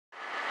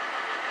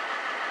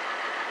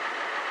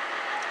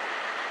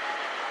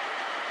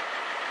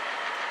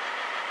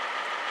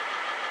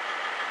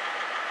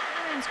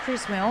name's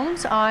Chris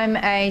Milnes. I'm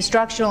a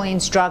structural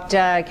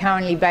instructor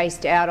currently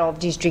based out of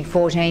District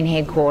 14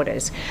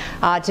 headquarters.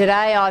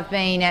 Today I've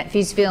been at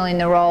Fiskville in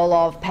the role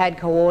of PAD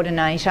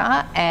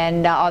coordinator,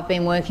 and I've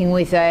been working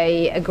with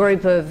a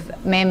group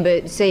of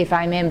members,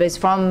 CFA members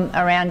from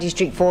around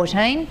District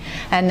 14,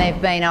 and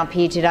they've been up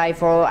here today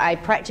for a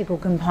practical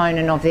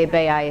component of their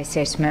BA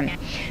assessment.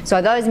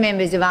 So those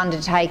members have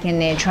undertaken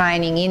their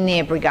training in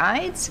their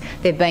brigades.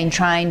 They've been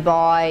trained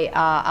by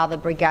other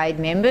brigade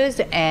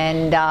members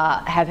and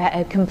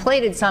have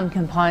completed some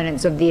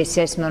components of the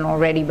assessment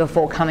already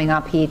before coming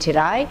up here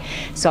today.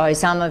 So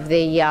some of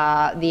the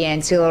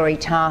ancillary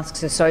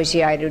tasks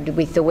associated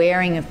with the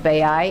wearing of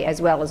BA,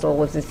 as well as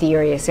all of the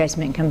theory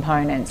assessment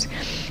components.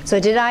 So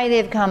today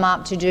they've come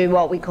up to do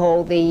what we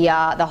call the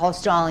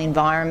hostile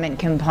environment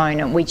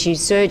component, which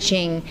is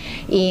searching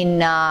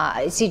in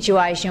a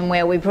situation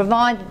where we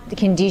provide the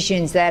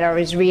conditions that are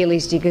as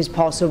realistic as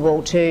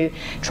possible to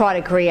try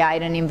to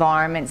create an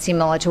environment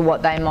similar to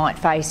what they might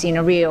face in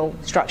a real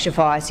structure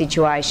fire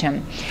situation.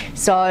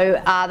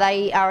 So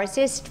they are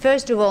assessed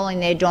first of all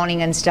in their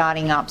donning and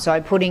starting up, so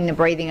putting the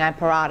breathing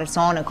apparatus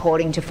on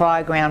according to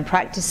fireground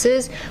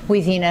practices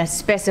within a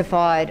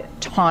specified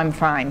time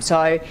frame.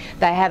 So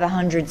they have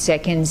 100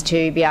 seconds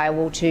to be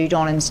able to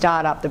don and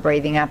start up the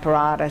breathing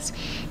apparatus,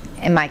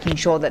 and making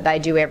sure that they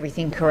do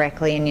everything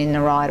correctly and in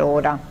the right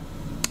order.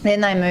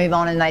 Then they move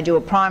on and they do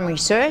a primary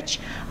search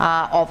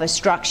of a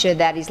structure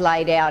that is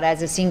laid out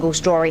as a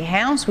single-storey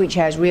house which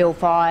has real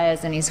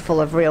fires and is full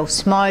of real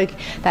smoke.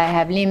 They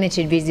have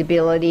limited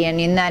visibility,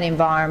 and in that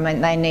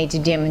environment they need to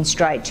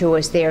demonstrate to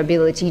us their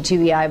ability to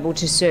be able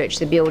to search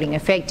the building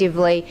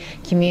effectively,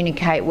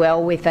 communicate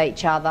well with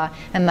each other,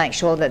 and make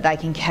sure that they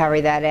can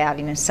carry that out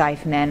in a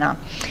safe manner.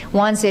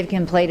 Once they've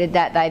completed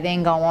that, they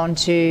then go on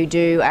to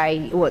do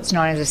what's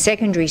known as a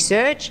secondary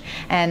search,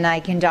 and they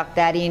conduct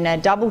that in a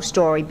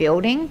double-storey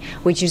building,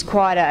 which is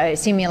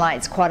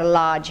simulates quite a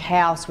large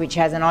house which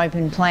has an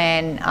open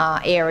plan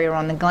area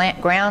on the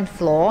ground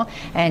floor,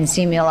 and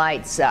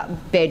simulates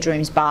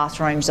bedrooms,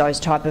 bathrooms, those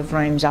type of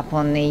rooms up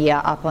on the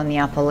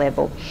upper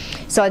level.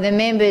 So the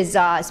members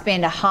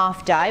spend a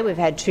half day. We've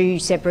had 2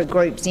 separate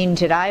groups in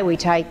today. We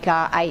take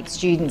 8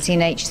 students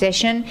in each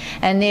session,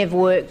 and they've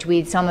worked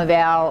with some of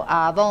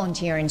our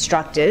volunteer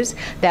instructors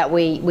that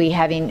we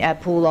have in a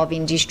pool of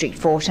in District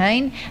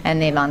 14,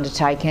 and they've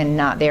undertaken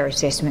their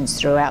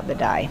assessments throughout the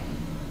day.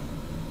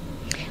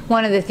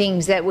 One of the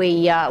things that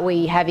we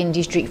have in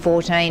District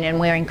 14, and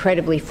we're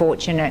incredibly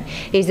fortunate,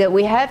 is that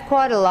we have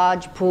quite a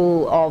large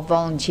pool of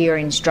volunteer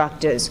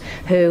instructors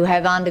who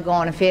have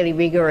undergone a fairly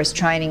rigorous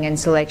training and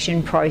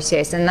selection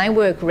process, and they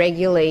work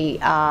regularly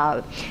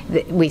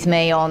with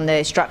me on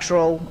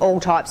all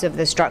types of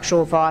the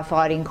structural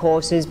firefighting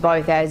courses,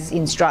 both as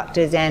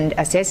instructors and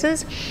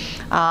assessors.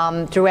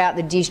 Throughout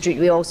the district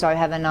we also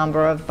have a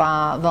number of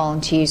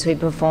volunteers who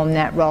perform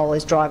that role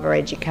as driver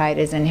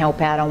educators and help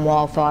out on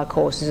wildfire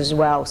courses as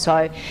well.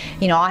 So,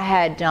 you know, I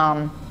had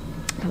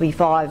probably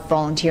 5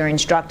 volunteer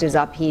instructors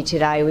up here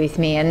today with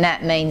me, and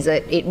that means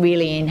that it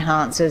really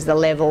enhances the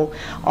level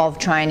of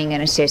training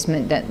and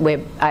assessment that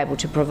we're able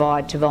to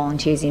provide to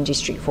volunteers in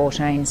District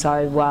 14.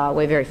 So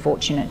we're very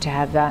fortunate to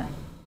have that.